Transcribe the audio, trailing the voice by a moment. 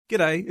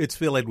G'day, it's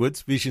Phil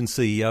Edwards, Vision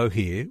CEO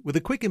here, with a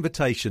quick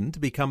invitation to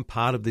become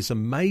part of this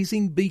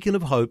amazing beacon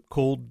of hope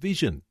called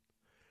Vision.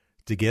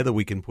 Together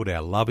we can put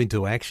our love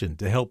into action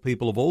to help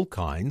people of all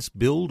kinds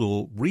build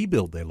or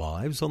rebuild their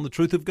lives on the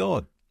truth of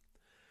God.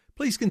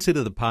 Please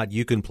consider the part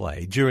you can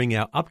play during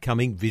our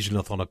upcoming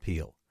Visionathon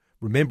appeal,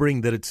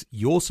 remembering that it's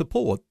your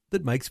support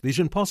that makes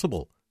Vision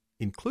possible,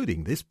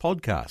 including this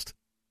podcast.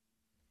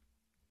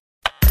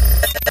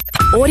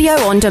 Audio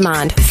on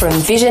demand from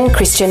Vision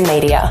Christian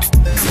Media.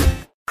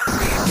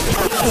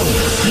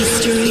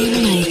 History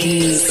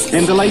Makers.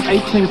 In the late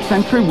 18th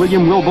century,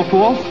 William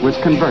Wilberforce was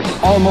converted.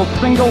 Almost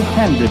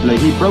single-handedly,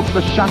 he broke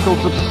the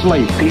shackles of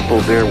slavery. People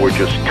there were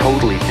just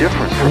totally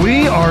different.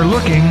 We are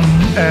looking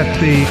at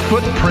the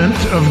footprint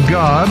of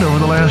God over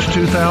the last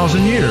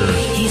 2,000 years.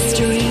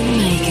 History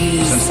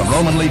Makers. Since the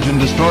Roman legion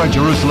destroyed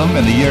Jerusalem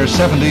in the year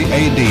 70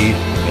 A.D.,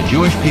 the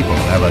Jewish people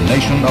have a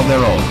nation of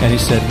their own. And he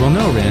said, well,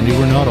 no, Randy,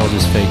 we're not all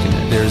just faking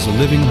it. There's a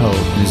living hope,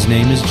 and his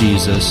name is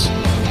Jesus.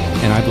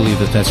 And I believe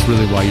that that's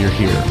really why you're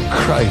here.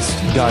 Christ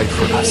died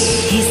for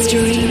us.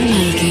 History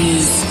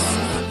Makers.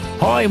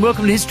 Hi, and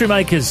welcome to History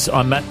Makers.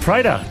 I'm Matt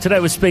Prater. Today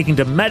we're speaking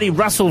to Matty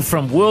Russell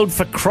from World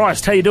for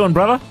Christ. How you doing,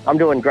 brother? I'm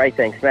doing great,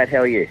 thanks, Matt. How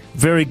are you?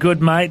 Very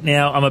good, mate.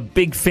 Now, I'm a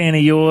big fan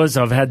of yours.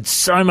 I've had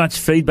so much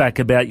feedback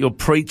about your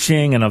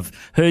preaching, and I've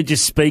heard you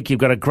speak. You've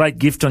got a great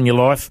gift on your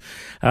life.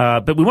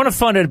 But we want to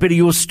find out a bit of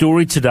your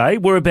story today.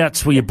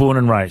 Whereabouts were you born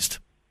and raised?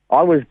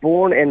 I was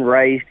born and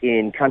raised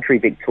in country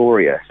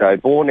Victoria, so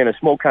born in a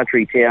small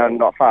country town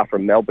not far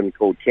from Melbourne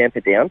called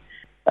Camperdown.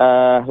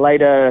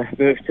 Later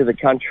moved to the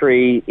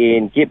country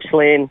in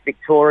Gippsland,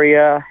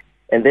 Victoria,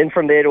 and then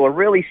from there to a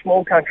really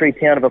small country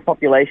town of a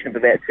population of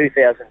about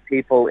 2,000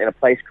 people in a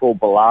place called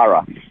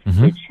Ballara,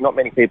 which not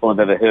many people have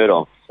ever heard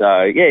of.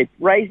 So, yeah,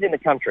 raised in the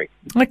country.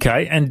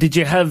 Okay, and did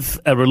you have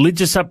a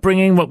religious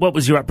upbringing? What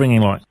was your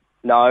upbringing like?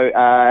 No,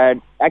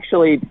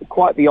 actually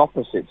quite the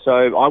opposite. So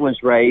I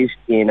was raised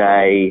in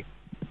a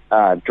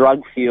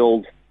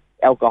drug-fueled,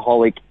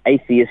 alcoholic,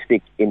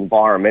 atheistic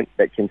environment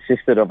that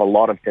consisted of a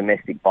lot of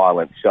domestic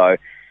violence. So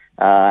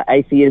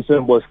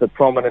atheism was the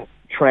prominent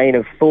train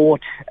of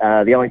thought.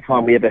 The only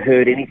time we ever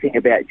heard anything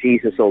about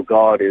Jesus or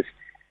God is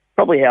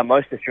probably how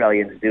most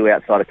Australians do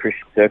outside of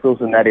Christian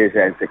circles, and that is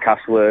as a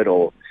cuss word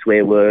or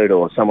swear word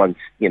or someone,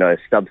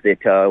 stubs their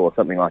toe or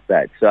something like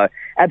that. So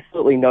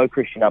absolutely no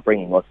Christian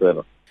upbringing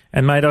whatsoever.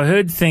 And, mate, I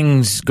heard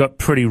things got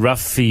pretty rough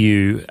for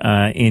you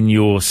in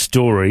your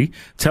story.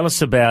 Tell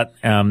us about,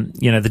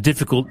 the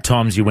difficult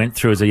times you went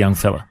through as a young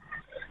fella.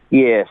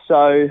 Yeah,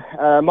 so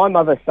my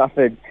mother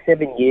suffered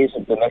 7 years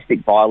of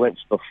domestic violence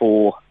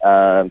before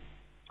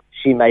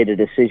she made a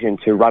decision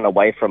to run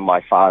away from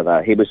my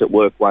father. He was at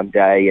work one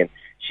day and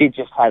she'd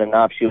just had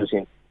enough. She was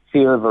in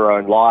fear of her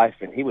own life,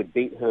 and he would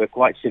beat her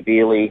quite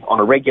severely on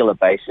a regular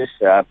basis.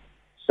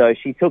 So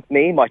she took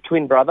me, my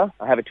twin brother.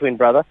 I have a twin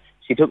brother.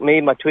 She took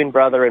me, my twin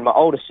brother, and my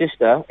older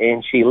sister,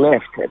 and she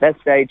left. At that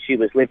stage, she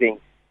was living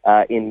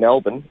in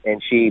Melbourne,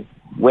 and she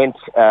went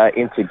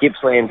into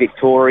Gippsland,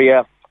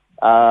 Victoria,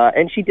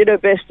 and she did her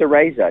best to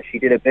raise us. She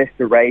did her best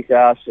to raise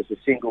us as a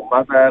single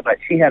mother, but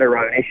she had her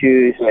own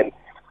issues, and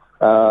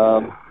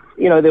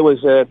there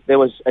was a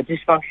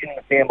dysfunction in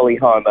the family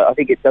home. I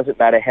think it doesn't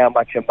matter how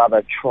much a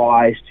mother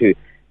tries to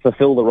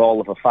fulfill the role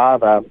of a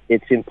father.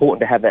 It's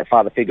important to have that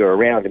father figure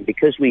around, and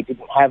because we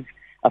didn't have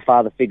a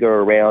father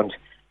figure around,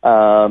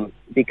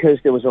 because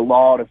there was a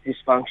lot of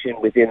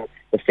dysfunction within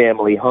the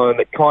family home,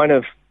 it kind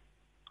of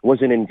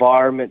was an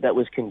environment that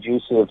was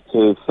conducive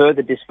to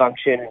further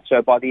dysfunction. And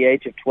so by the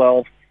age of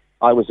 12,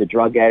 I was a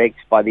drug addict.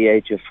 By the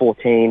age of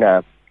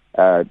 14,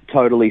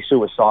 totally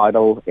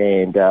suicidal,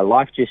 and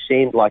life just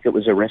seemed like it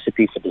was a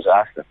recipe for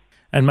disaster.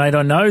 And, mate,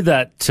 I know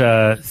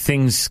that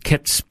things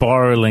kept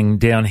spiralling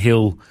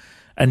downhill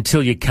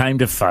until you came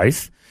to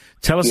faith.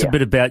 Tell us a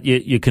bit about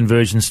your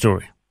conversion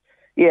story.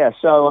 Yeah,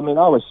 so,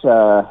 I was,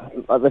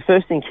 the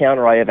first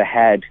encounter I ever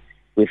had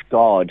with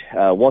God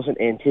wasn't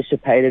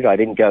anticipated. I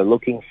didn't go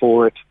looking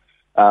for it.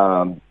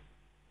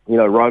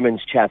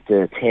 Romans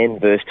chapter 10,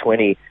 verse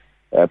 20,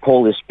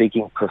 Paul is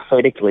speaking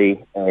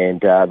prophetically,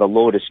 and the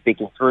Lord is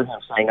speaking through him,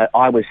 saying,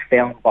 I was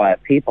found by a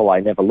people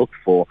I never looked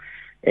for.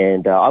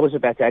 And I was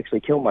about to actually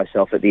kill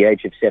myself at the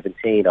age of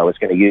 17. I was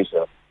going to use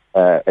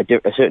a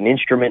certain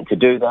instrument to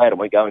do that, and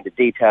we go into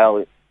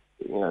detail,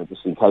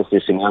 just in case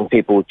there's some young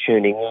people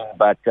tuning in.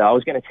 But I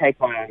was going to take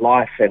my own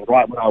life, and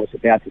right when I was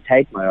about to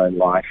take my own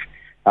life,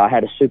 I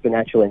had a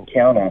supernatural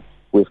encounter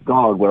with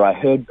God where I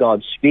heard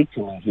God speak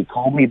to me. He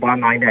called me by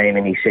my name,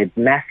 and he said,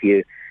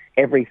 Matthew,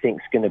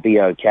 everything's going to be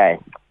okay.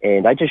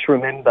 And I just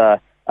remember,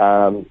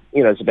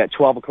 it's about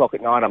 12 o'clock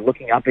at night. I'm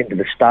looking up into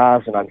the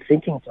stars, and I'm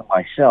thinking to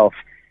myself,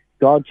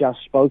 God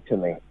just spoke to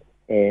me.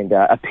 And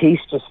a peace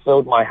just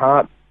filled my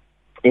heart.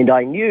 And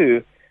I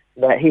knew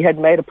that he had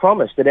made a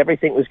promise that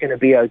everything was going to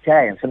be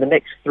okay. And for the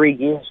next 3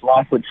 years,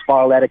 life would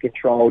spiral out of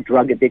control.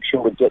 Drug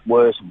addiction would get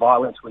worse.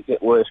 Violence would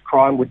get worse.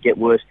 Crime would get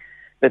worse.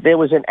 But there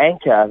was an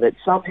anchor that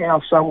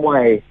somehow, some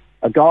way,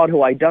 a God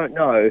who I don't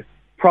know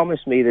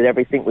promised me that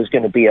everything was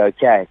going to be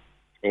okay.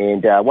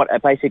 And what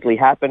basically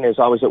happened is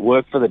I was at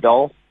work for the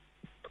dole.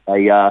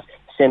 a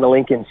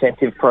Centrelink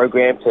incentive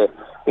program to,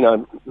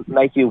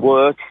 make you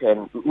work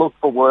and look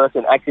for work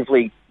and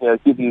actively,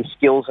 give you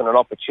skills and an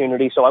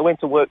opportunity. So I went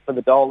to work for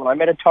the dole, and I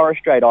met a Torres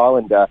Strait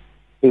Islander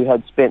who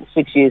had spent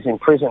 6 years in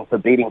prison for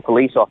beating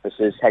police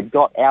officers, had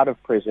got out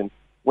of prison,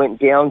 went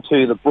down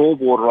to the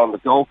Broadwater on the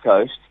Gold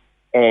Coast,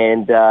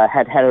 and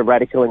had a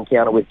radical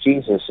encounter with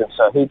Jesus. And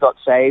so he got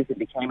saved and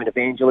became an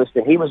evangelist,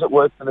 and he was at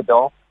work for the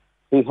dole.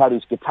 He had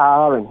his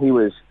guitar, and he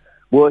was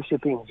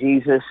worshipping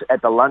Jesus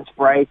at the lunch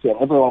break, and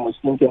everyone was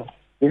thinking,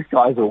 this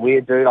guy's a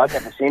weird dude. I've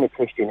never seen a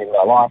Christian in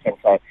my life. And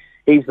so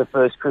he's the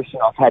first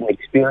Christian I've had an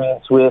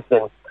experience with,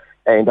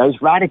 and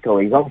he's radical.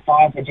 He's on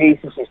fire for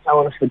Jesus. He's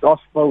telling us the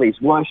gospel. He's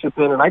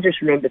worshipping. And I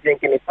just remember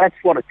thinking, if that's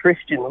what a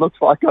Christian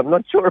looks like, I'm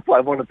not sure if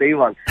I want to be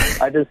one.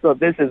 I just thought,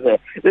 this is a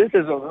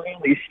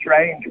really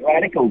strange,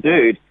 radical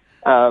dude.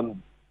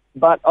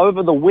 But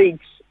over the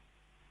weeks,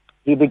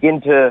 he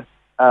began to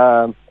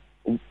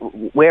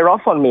wear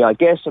off on me, I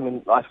guess. I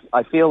mean,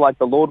 I feel like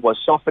the Lord was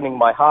softening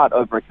my heart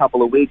over a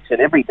couple of weeks,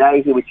 and every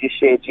day he would just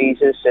share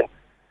Jesus.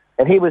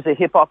 And he was a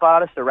hip-hop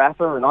artist, a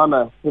rapper, and I'm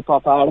a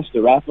hip-hop artist,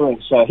 a rapper,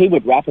 and so he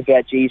would rap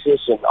about Jesus,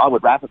 and I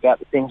would rap about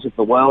the things of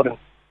the world. And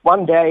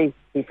one day,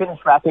 he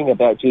finished rapping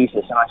about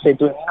Jesus, and I said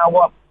to him, you know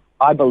what?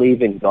 I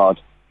believe in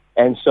God.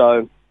 And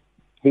so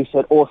he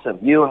said, awesome,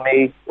 you and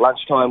me,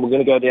 lunchtime, we're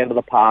going to go down to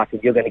the park,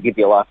 and you're going to give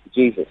your life to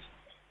Jesus.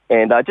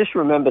 And I just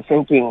remember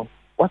thinking,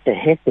 what the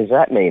heck does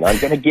that mean? I'm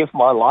going to give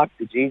my life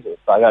to Jesus.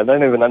 I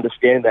don't even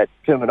understand that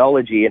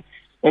terminology.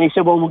 And he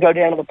said, well, we'll go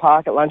down to the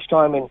park at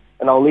lunchtime and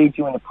I'll lead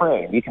you in a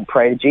prayer. You can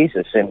pray to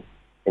Jesus and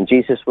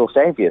Jesus will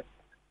save you.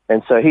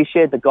 And so he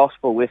shared the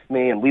gospel with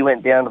me, and we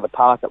went down to the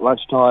park at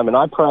lunchtime, and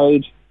I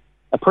prayed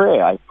a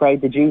prayer. I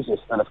prayed to Jesus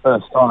for the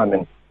first time.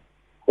 And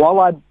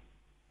while I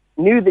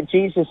knew that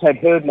Jesus had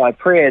heard my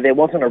prayer, there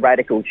wasn't a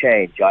radical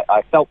change.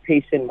 I felt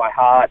peace in my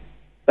heart.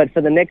 But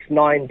for the next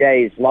 9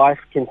 days, life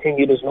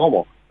continued as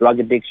normal. Drug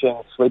addiction,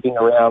 sleeping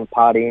around,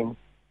 partying.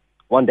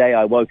 One day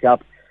I woke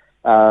up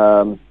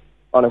on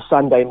a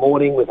Sunday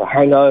morning with a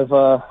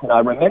hangover, and I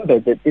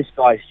remembered that this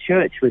guy's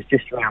church was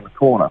just around the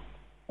corner.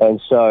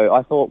 And so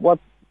I thought, well,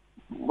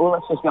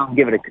 let's just go and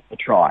give it a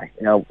try.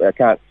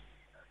 I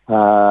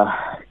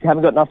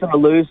haven't got nothing to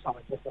lose, so I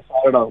just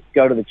decided I'll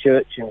go to the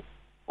church. And,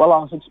 well, I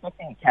was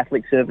expecting a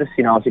Catholic service.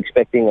 I was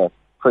expecting a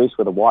priest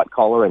with a white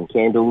collar and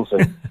candles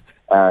and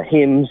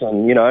hymns,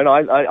 and and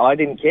I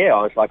didn't care.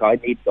 I was like, I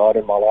need God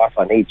in my life.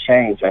 I need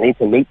change. I need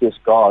to meet this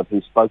God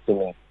who spoke to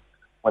me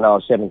when I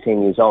was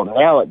 17 years old. And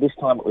now at this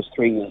time it was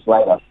 3 years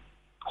later.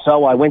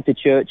 So I went to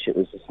church. It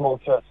was a small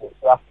church in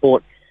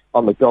Southport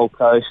on the Gold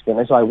Coast. And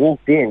as I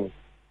walked in,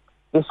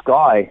 this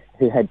guy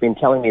who had been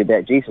telling me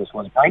about Jesus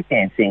was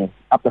breakdancing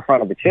up the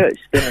front of the church,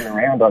 spinning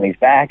around on his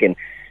back. And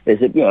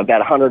there's about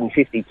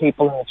 150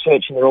 people in the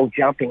church, and they're all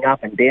jumping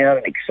up and down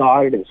and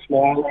excited and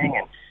smiling.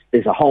 And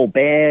there's a whole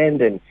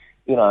band, and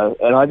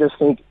and I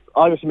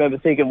just remember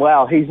thinking,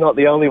 wow, he's not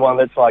the only one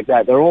that's like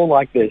that. They're all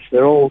like this.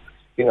 They're all,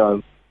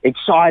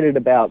 excited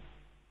about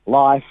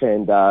life.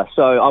 And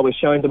so I was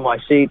shown to my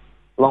seat.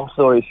 Long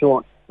story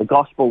short, the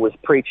gospel was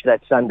preached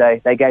that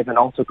Sunday. They gave an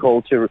altar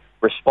call to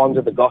respond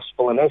to the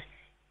gospel. And as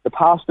the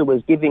pastor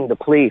was giving the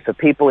plea for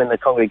people in the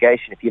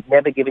congregation, if you've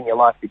never given your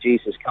life to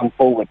Jesus, come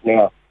forward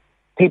now.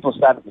 People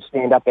started to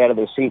stand up out of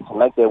their seats and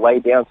make their way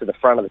down to the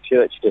front of the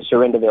church to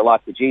surrender their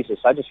life to Jesus.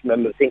 I just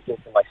remember thinking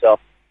to myself,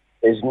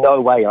 there's no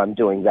way I'm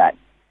doing that.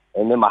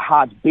 And then my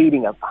heart's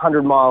beating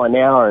 100 miles an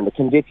hour, and the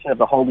conviction of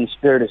the Holy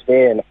Spirit is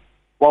there. And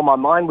while my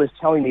mind was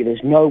telling me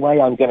there's no way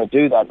I'm going to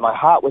do that, my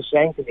heart was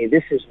saying to me,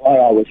 this is why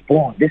I was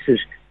born. This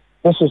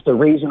is the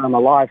reason I'm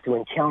alive, to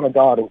encounter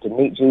God and to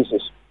meet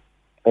Jesus.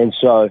 And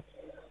so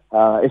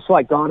it's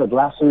like God had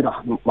lassoed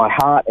my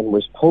heart and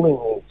was pulling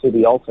me to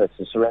the altar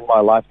to surrender my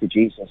life to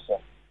Jesus. And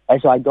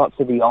as I got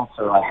to the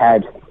altar, I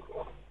had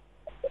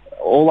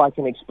all I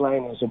can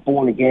explain is a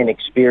born-again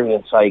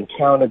experience. I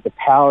encountered the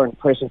power and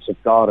presence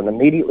of God, and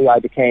immediately I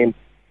became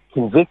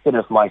convicted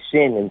of my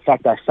sin. In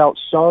fact, I felt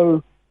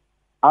so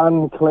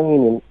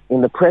unclean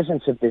in the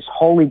presence of this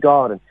holy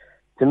God. And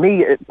to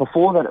me,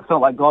 before that, it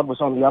felt like God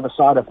was on the other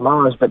side of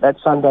Mars, but that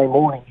Sunday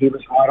morning, he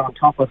was right on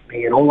top of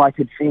me, and all I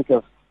could think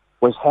of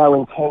was how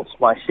intense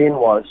my sin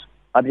was.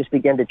 I just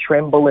began to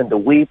tremble and to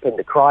weep and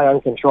to cry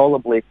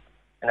uncontrollably,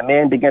 and a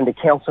man began to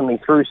counsel me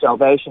through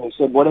salvation. He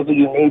said, whatever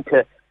you need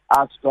to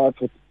ask God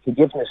for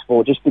forgiveness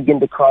for, just begin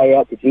to cry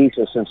out to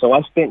Jesus. And so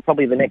I spent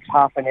probably the next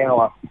half an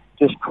hour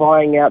just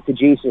crying out to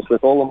Jesus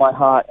with all of my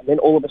heart. And then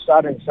all of a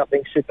sudden,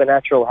 something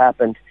supernatural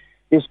happened.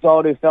 This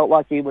God who felt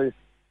like he was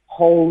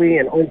holy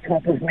and on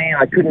top of me,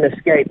 I couldn't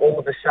escape. All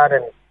of a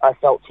sudden, I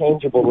felt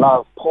tangible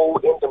love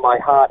pour into my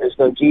heart as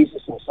though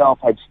Jesus himself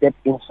had stepped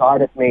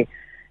inside of me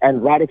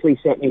and radically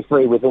set me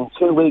free. Within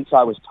 2 weeks,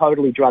 I was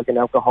totally drug and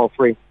alcohol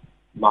free.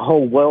 My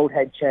whole world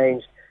had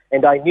changed,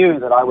 and I knew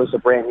that I was a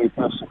brand new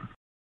person.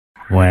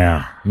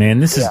 Wow, man,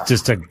 this is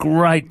just a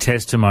great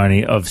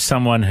testimony of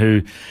someone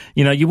who,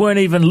 you weren't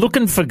even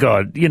looking for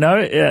God,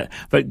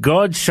 but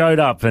God showed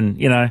up.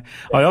 And,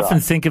 I often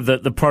think of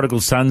the prodigal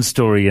son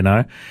story,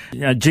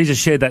 Jesus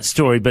shared that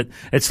story, but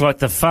it's like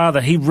the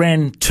father, he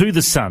ran to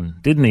the son,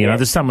 didn't he?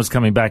 The son was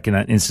coming back in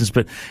that instance,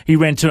 but he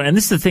ran to, and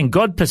this is the thing,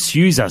 God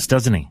pursues us,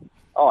 doesn't he?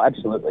 Oh,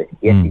 absolutely.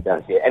 Yes, he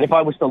does. Yeah. And if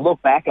I was to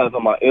look back over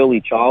my early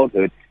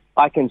childhood,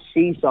 I can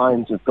see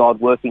signs of God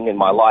working in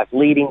my life,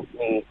 leading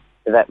me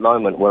to that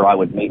moment where I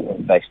would meet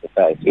him face to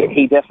face.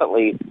 He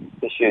definitely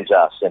pursues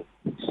us and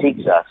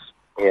seeks us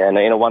in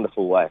a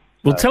wonderful way.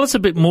 Well, tell us a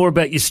bit more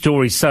about your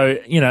story. So,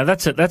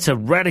 that's a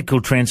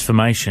radical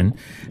transformation.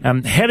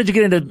 How did you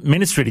get into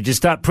ministry? Did you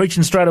start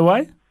preaching straight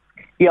away?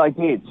 Yeah, I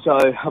did. So,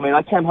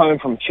 I came home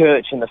from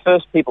church, and the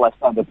first people I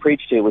started to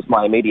preach to was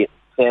my immediate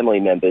family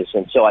members.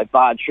 And so I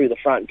barged through the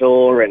front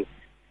door, and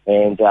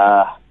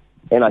I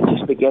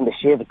just began to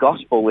share the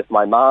gospel with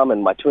my mom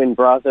and my twin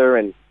brother,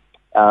 and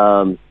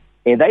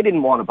they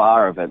didn't want a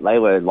bar of it. They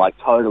were like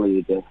totally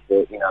against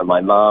it.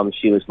 My mom,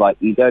 she was like,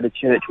 you go to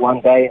church one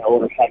day and all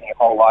of a sudden your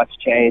whole life's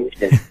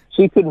changed. And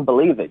she couldn't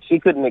believe it. She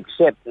couldn't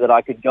accept that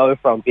I could go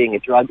from being a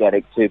drug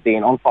addict to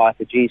being on fire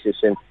for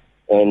Jesus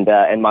and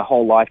my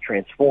whole life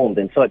transformed.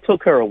 And so it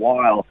took her a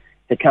while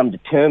to come to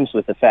terms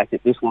with the fact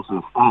that this wasn't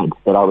a fad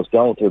that I was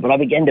going through. But I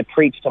began to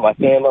preach to my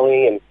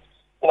family,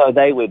 and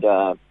they would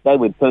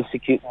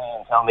persecute me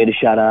and tell me to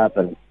shut up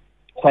and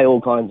say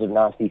all kinds of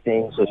nasty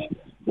things.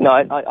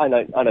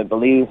 I don't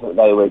believe that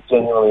they were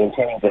genuinely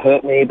intending to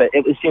hurt me, but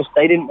it was just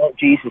they didn't want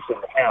Jesus in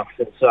the house.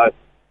 And so,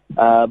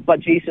 but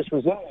Jesus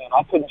was in me, and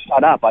I couldn't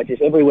shut up.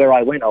 Everywhere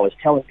I went, I was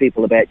telling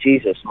people about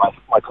Jesus.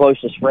 My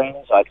closest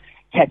friends, I'd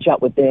catch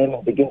up with them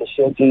and begin to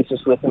share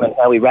Jesus with them and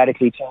how he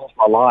radically changed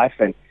my life.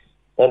 And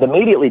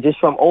immediately, just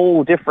from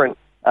all different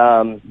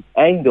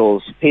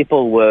angles,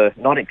 people were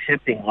not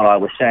accepting what I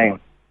was saying.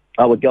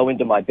 I would go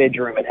into my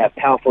bedroom and have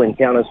powerful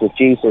encounters with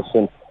Jesus,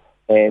 and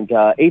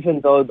even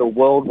though the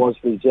world was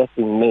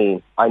rejecting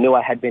me, I knew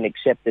I had been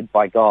accepted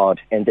by God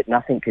and that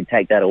nothing could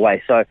take that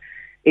away. So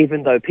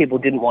even though people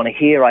didn't want to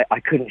hear, I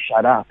couldn't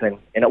shut up. And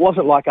it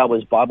wasn't like I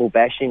was Bible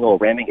bashing or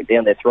ramming it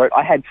down their throat.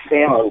 I had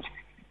found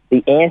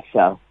the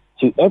answer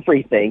to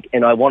everything,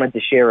 and I wanted to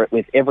share it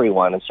with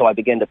everyone. And so I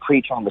began to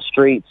preach on the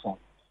streets,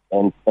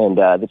 and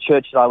the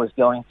church that I was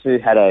going to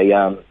had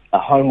a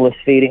homeless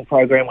feeding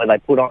program where they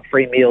put on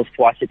free meals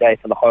twice a day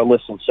for the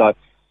homeless. And so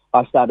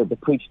I started to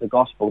preach the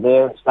gospel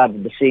there and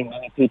started to see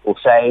many people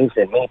saved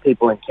and many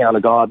people encounter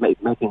God,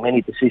 making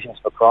many decisions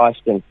for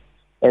Christ.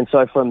 And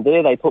so from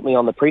there, they put me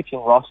on the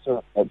preaching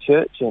roster at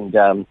church, and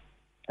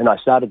I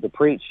started to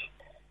preach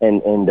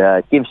and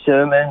give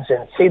sermons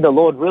and see the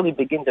Lord really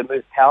begin to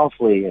move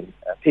powerfully, and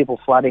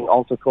people flooding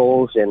altar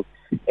calls. And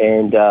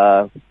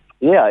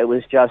it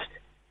was just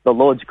the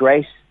Lord's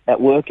grace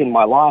at work in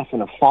my life,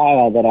 and a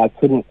fire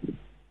that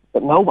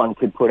no one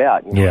could put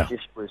out. I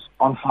just was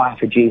on fire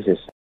for Jesus.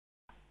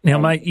 Now,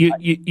 mate,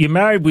 you're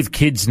married with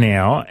kids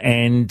now,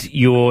 and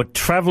you're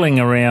travelling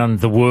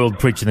around the world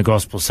preaching the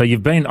gospel. So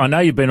I know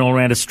you've been all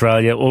around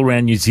Australia, all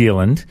around New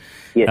Zealand,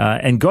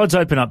 and God's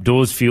opened up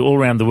doors for you all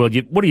around the world.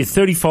 What are you,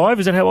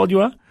 35? Is that how old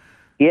you are?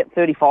 Yep,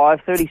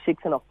 35,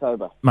 36 in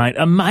October. Mate,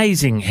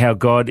 amazing how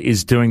God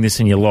is doing this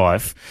in your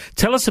life.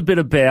 Tell us a bit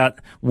about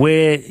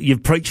where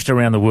you've preached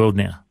around the world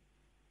now.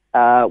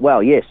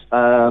 Yes.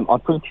 I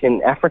preached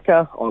in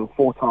Africa on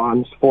 4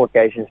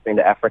 occasions, been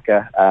to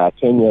Africa,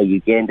 Kenya,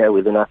 Uganda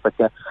within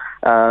Africa,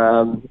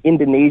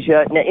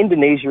 Indonesia. Now,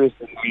 Indonesia is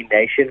the main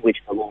nation which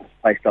the Lord has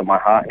placed on my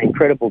heart, and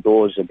incredible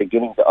doors are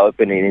beginning to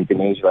open in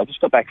Indonesia. I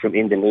just got back from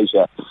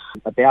Indonesia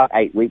about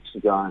 8 weeks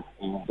ago,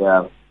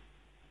 and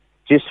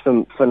just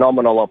from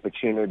phenomenal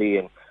opportunity,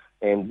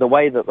 and the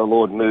way that the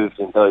Lord moved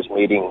in those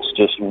meetings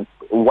just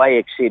way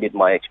exceeded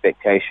my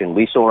expectation.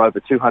 We saw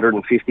over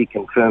 250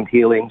 confirmed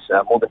healings,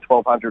 more than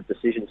 1,200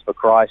 decisions for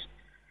Christ,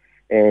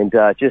 and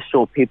just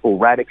saw people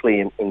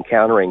radically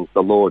encountering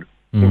the Lord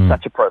in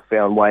such a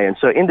profound way. And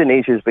so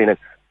Indonesia has been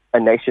a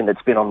nation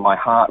that's been on my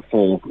heart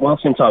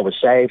since I was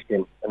saved,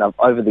 and I've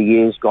over the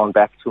years gone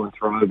back to and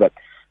through, but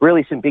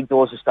really some big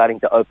doors are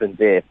starting to open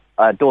there.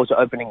 Doors are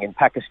opening in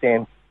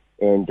Pakistan,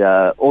 and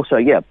also,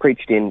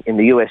 preached in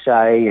the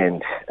USA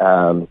and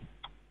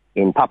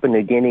in Papua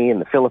New Guinea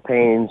and the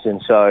Philippines.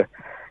 And so,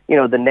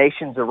 the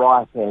nations are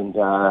ripe, and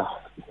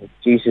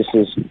Jesus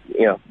is,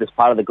 this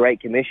part of the Great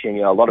Commission.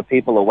 A lot of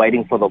people are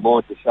waiting for the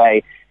Lord to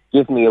say,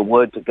 give me a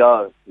word to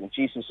go. And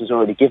Jesus has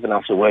already given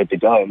us a word to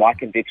go. My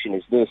conviction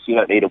is this: you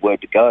don't need a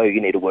word to go, you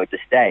need a word to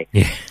stay.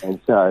 Yeah. And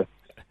so,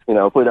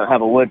 if we don't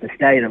have a word to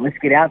stay, then let's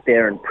get out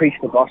there and preach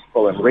the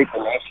gospel and reach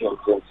the nations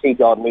and see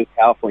God move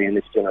powerfully in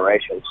this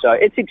generation. So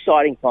it's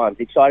exciting times,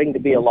 exciting to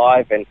be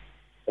alive, and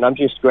I'm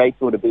just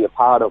grateful to be a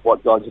part of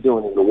what God's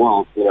doing in the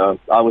world.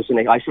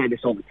 I say this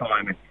all the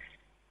time,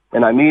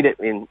 and I mean it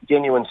in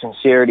genuine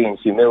sincerity and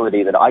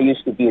humility, that I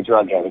used to be a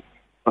drug addict,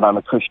 but I'm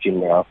a Christian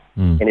now.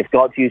 And if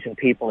God's using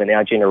people in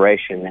our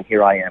generation, then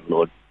here I am,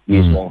 Lord.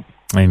 Use me.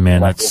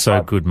 Amen. That's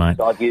so good, mate.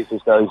 God uses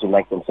those who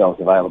make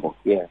themselves available.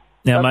 Yeah.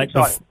 Now, mate,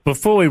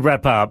 before we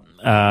wrap up,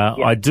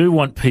 I do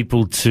want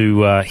people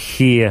to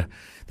hear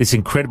this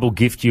incredible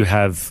gift you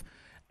have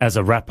as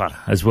a rapper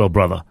as well,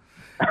 brother.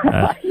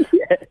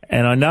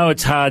 And I know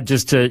it's hard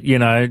just to,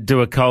 do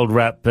a cold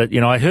rap, but,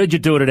 I heard you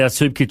do it at our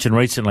soup kitchen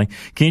recently.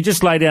 Can you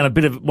just lay down a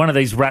bit of one of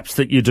these raps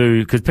that you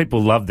do? Because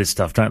people love this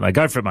stuff, don't they?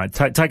 Go for it, mate.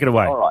 Take it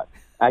away. All right.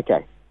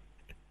 Okay.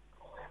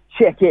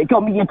 Check it,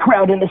 got me a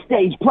crowd in the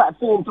stage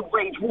platform to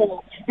wage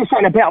war. This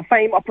ain't about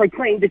fame, I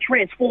proclaim to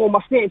transform.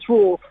 I stand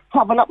raw,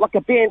 carving up like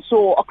a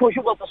bandsaw. I cause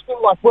you up to spin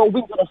like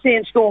whirlwinds in a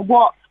sandstorm.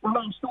 What?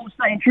 Remain still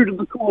staying true to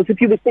the cause. If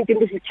you were thinking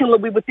this is killer,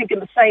 we were thinking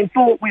the same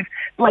thought. With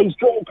blades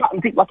drawn, cut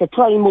and thick like a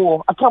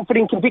claymore. I comfort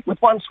and convict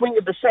with one swing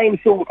of the same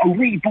sword. I'm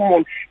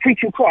reborn,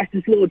 preaching Christ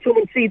as Lord.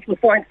 Sowing seeds to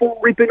find fall,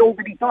 reaping all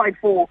that he died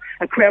for.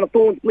 A crown of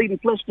thorns, bleeding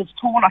flesh that's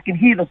torn. I can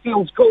hear the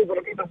fields cold, but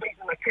I'm even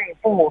reason I came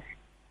forth.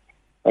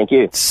 Thank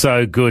you.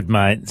 So good,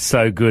 mate.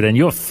 So good. And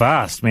you're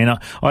fast, man.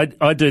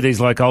 I do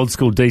these like old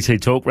school DT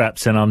talk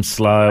raps and I'm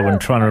slow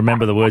and trying to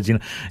remember the words.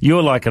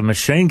 You're like a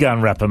machine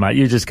gun rapper, mate.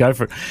 You just go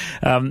for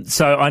it.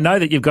 So I know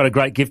that you've got a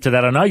great gift to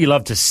that. I know you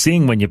love to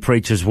sing when you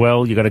preach as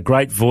well. You've got a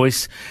great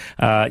voice.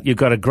 You've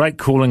got a great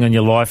calling on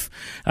your life.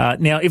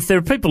 Now, if there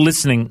are people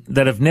listening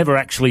that have never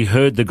actually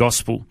heard the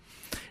gospel,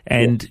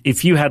 and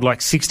if you had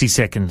like 60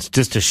 seconds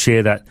just to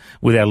share that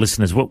with our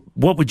listeners,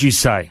 what would you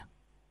say?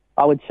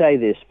 I would say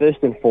this, first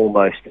and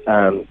foremost,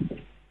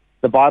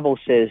 the Bible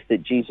says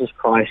that Jesus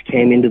Christ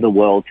came into the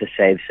world to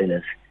save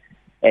sinners.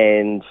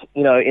 And,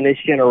 in this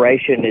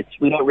generation,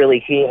 we don't really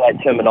hear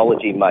that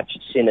terminology much,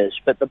 sinners,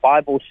 but the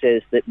Bible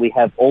says that we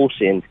have all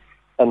sinned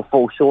and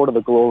fall short of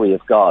the glory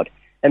of God.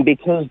 And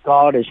because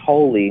God is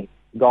holy,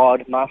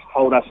 God must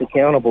hold us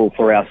accountable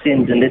for our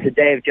sins. And there's a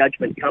day of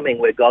judgment coming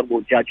where God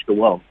will judge the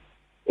world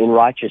in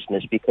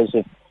righteousness because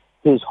of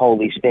his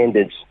holy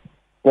standards.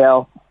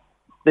 Now,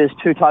 there's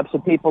two types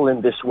of people in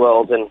this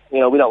world, and,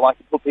 we don't like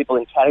to put people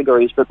in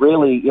categories, but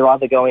really you're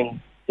either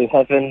going to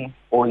heaven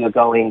or you're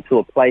going to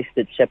a place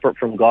that's separate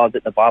from God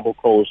that the Bible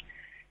calls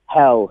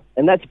hell.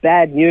 And that's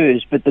bad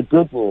news, but the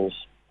good news.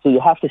 So you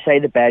have to say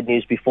the bad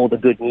news before the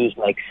good news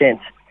makes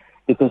sense,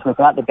 because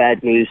without the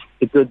bad news,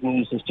 the good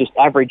news is just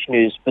average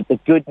news. But the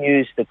good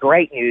news, the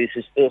great news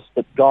is this,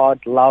 that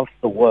God loved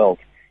the world,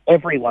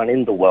 everyone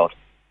in the world,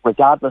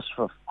 regardless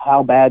of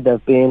how bad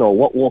they've been or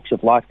what walks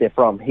of life they're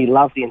from. He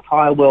loved the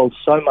entire world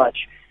so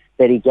much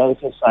that he gave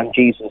his son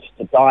Jesus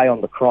to die on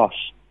the cross.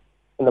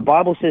 And the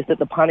Bible says that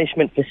the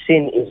punishment for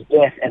sin is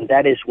death, and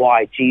that is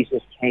why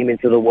Jesus came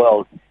into the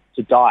world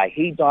to die.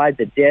 He died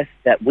the death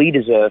that we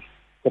deserve,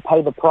 to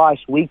pay the price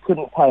we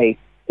couldn't pay,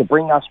 to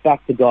bring us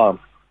back to God.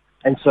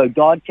 And so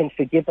God can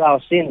forgive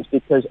our sins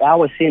because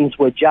our sins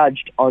were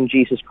judged on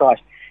Jesus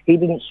Christ. He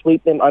didn't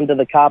sweep them under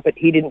the carpet.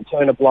 He didn't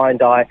turn a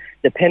blind eye.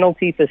 The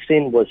penalty for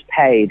sin was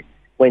paid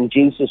when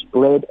Jesus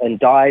bled and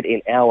died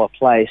in our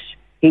place.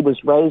 He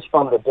was raised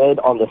from the dead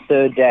on the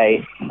third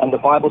day. And the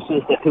Bible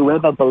says that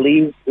whoever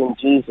believes in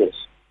Jesus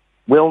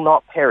will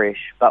not perish,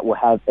 but will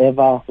have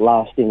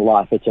everlasting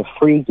life. It's a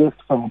free gift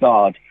from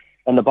God.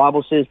 And the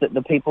Bible says that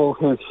the people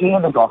who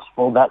hear the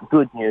gospel, that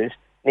good news,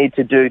 need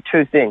to do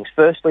two things.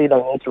 Firstly, they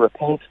need to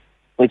repent,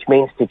 which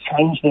means to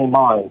change their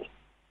mind.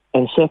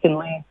 And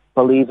secondly,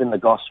 believe in the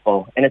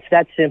gospel. And it's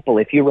that simple.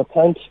 If you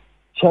repent,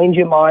 change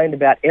your mind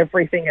about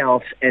everything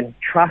else and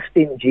trust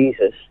in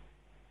Jesus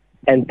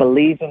and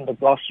believe in the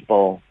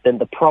gospel, then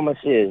the promise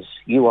is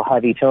you will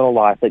have eternal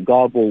life, that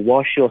God will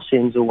wash your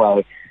sins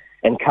away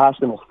and cast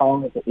them as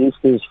far as the east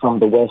is from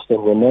the west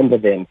and remember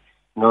them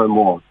no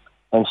more.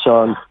 And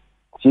so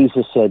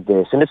Jesus said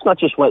this, and it's not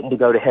just waiting to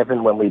go to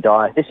heaven when we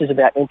die. This is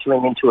about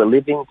entering into a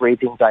living,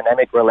 breathing,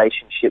 dynamic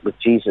relationship with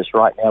Jesus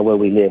right now where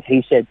we live.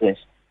 He said this.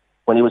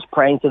 When he was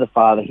praying to the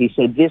Father, he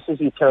said, this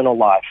is eternal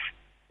life,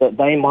 that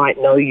they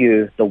might know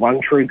you, the one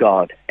true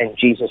God, and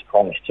Jesus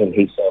Christ, whom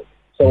he sent.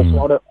 So it's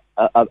not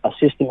a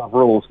system of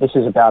rules. This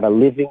is about a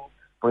living,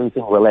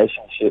 breathing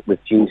relationship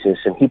with Jesus,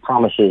 and he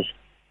promises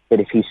that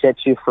if he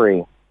sets you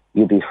free,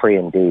 you'll be free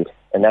indeed.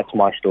 And that's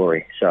my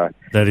story. So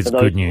that is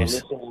good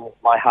news.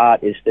 My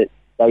heart is that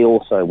they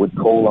also would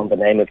call on the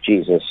name of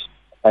Jesus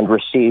and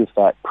receive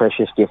that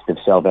precious gift of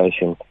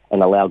salvation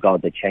and allow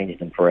God to change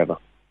them forever.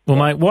 Well,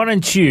 mate, why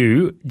don't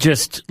you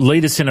just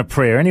lead us in a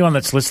prayer? Anyone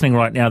that's listening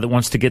right now that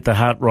wants to get the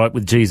heart right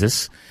with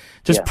Jesus,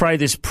 just pray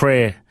this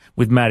prayer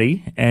with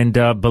Matty and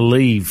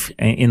believe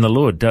in the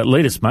Lord.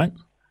 Lead us, mate.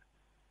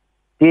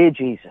 Dear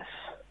Jesus,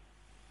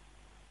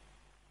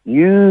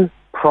 you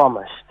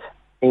promised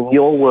in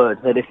your word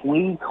that if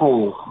we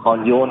call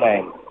on your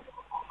name,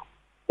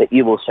 that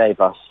you will save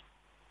us.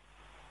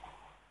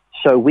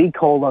 So we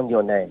call on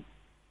your name.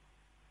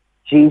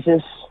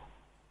 Jesus,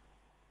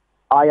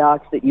 I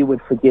ask that you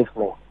would forgive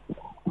me.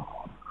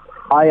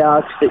 I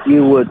ask that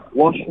you would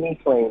wash me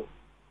clean.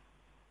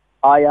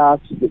 I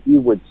ask that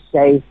you would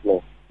save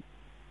me.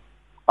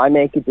 I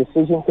make a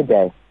decision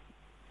today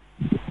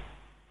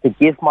to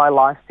give my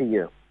life to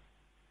you.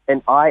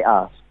 And I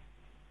ask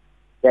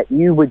that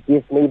you would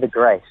give me the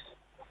grace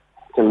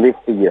to live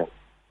for you.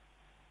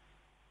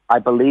 I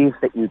believe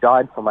that you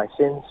died for my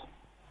sins.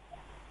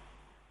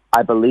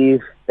 I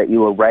believe that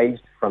you were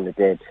raised from the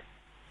dead.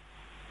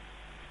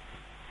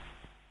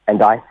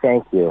 And I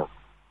thank you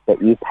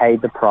that you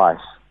paid the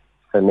price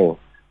for me.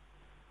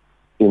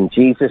 In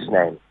Jesus'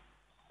 name,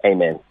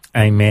 amen.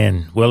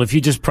 Amen. Well, if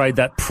you just prayed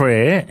that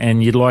prayer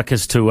and you'd like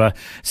us to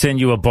send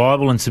you a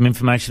Bible and some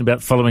information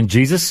about following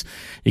Jesus,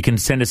 you can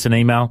send us an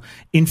email,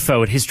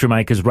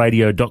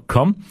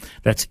 info@historymakersradio.com.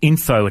 That's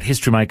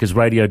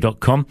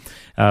info@historymakersradio.com.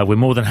 We're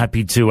more than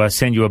happy to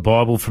send you a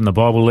Bible from the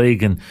Bible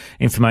League and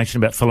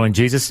information about following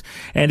Jesus.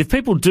 And if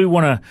people do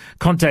want to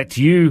contact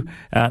you,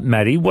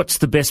 Maddie, what's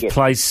the best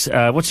place?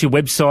 What's your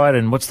website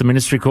and what's the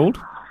ministry called?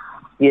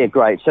 Yeah,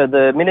 great. So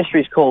the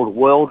ministry is called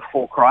World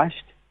for Christ.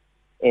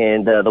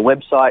 And the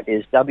website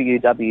is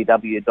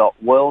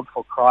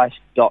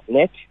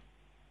www.worldforchrist.net.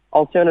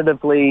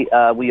 Alternatively,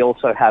 we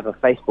also have a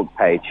Facebook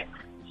page,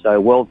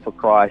 so World for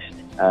Christ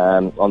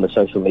on the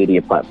social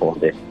media platform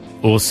there.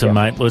 Awesome,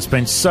 mate. Well, it's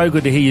been so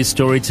good to hear your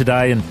story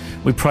today, and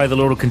we pray the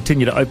Lord will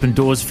continue to open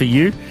doors for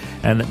you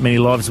and that many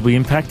lives will be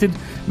impacted.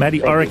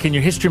 Maddie, I reckon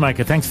you're a history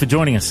maker. Thanks for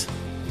joining us.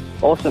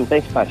 Awesome.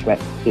 Thanks, Pastor Matt.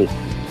 Cheers.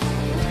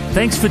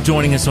 Thanks for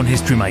joining us on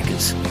History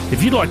Makers.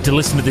 If you'd like to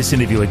listen to this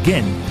interview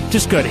again,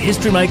 just go to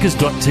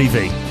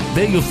historymakers.tv.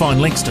 There you'll find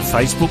links to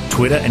Facebook,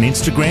 Twitter and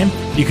Instagram.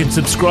 You can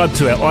subscribe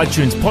to our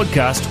iTunes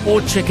podcast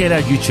or check out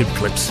our YouTube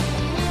clips.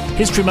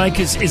 History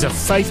Makers is a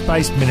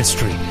faith-based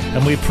ministry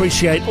and we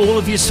appreciate all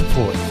of your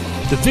support.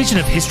 The vision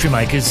of History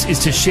Makers is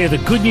to share the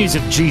good news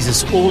of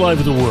Jesus all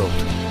over the world.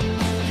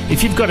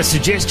 If you've got a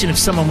suggestion of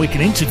someone we can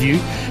interview,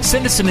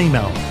 send us an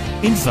email,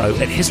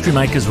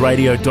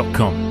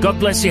 info@historymakersradio.com. God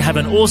bless you. Have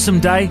an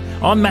awesome day.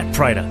 I'm Matt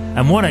Prater,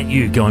 and why don't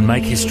you go and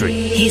make history?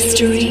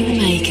 History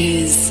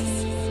Makers.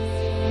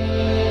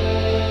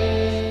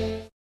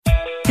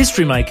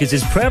 History Makers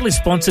is proudly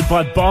sponsored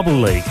by Bible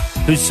League,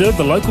 who serve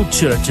the local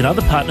church and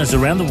other partners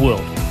around the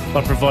world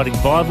by providing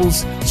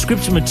Bibles,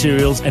 scripture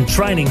materials and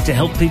training to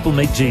help people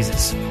meet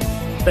Jesus.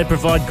 They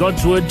provide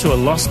God's Word to a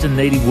lost and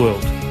needy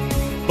world.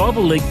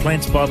 Bible League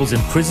plants Bibles in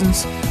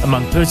prisons,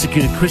 among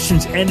persecuted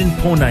Christians and in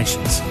poor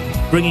nations,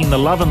 bringing the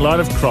love and light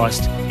of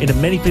Christ into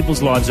many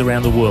people's lives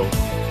around the world.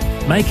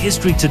 Make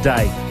history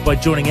today by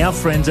joining our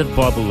friends at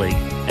Bible League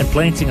and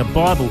planting a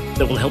Bible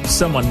that will help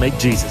someone meet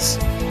Jesus.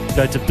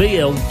 Go to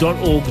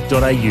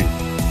bl.org.au.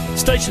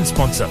 Station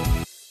sponsor.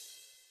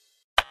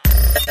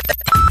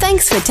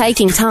 Thanks for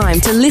taking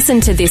time to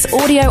listen to this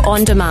audio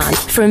on demand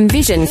from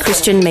Vision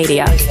Christian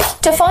Media.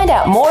 To find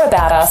out more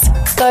about us,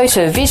 go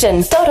to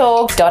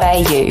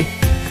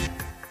vision.org.au.